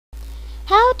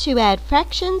How to add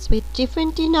fractions with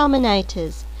different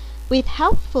denominators, with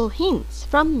helpful hints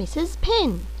from Mrs.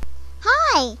 Penn.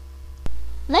 Hi!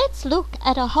 Let's look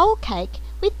at a whole cake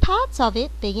with parts of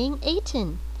it being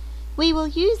eaten. We will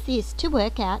use this to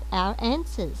work out our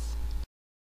answers.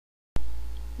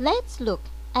 Let's look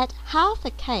at half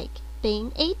a cake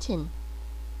being eaten,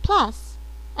 plus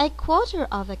a quarter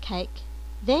of a cake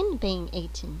then being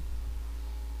eaten.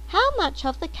 How much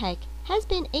of the cake has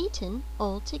been eaten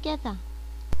altogether?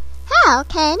 How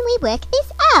can we work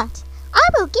this out? I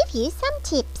will give you some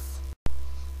tips.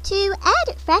 To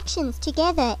add fractions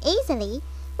together easily,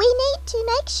 we need to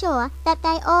make sure that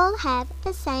they all have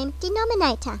the same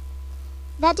denominator.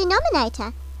 The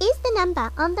denominator is the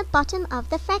number on the bottom of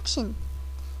the fraction.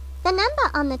 The number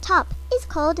on the top is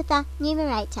called the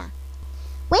numerator.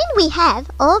 When we have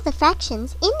all the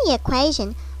fractions in the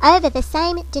equation over the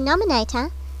same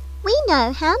denominator, we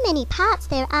know how many parts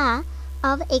there are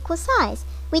of equal size,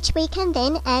 which we can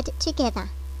then add together.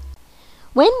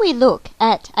 When we look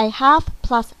at a half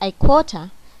plus a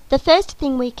quarter, the first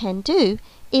thing we can do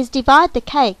is divide the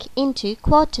cake into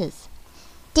quarters.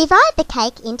 Divide the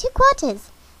cake into quarters,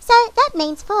 so that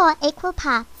means 4 equal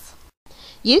parts.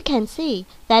 You can see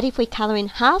that if we colour in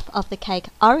half of the cake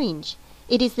orange,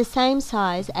 it is the same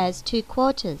size as 2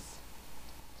 quarters.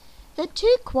 The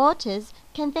 2 quarters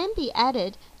can then be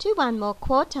added to 1 more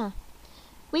quarter.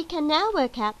 We can now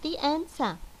work out the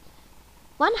answer.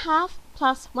 1/2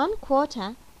 plus 1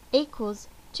 quarter equals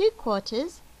 2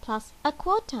 quarters plus a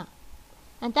quarter,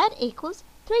 and that equals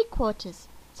 3 quarters.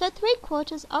 So 3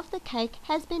 quarters of the cake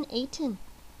has been eaten.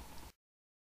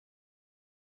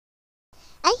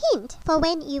 A hint for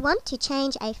when you want to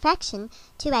change a fraction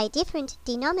to a different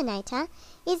denominator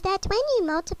is that when you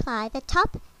multiply the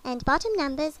top and bottom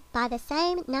numbers by the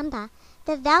same number,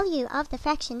 the value of the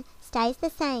fraction stays the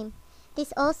same.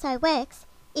 This also works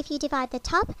if you divide the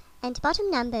top and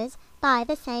bottom numbers by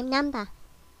the same number.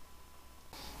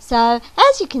 So,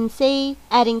 as you can see,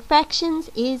 adding fractions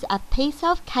is a piece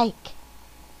of cake.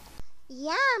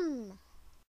 Yum!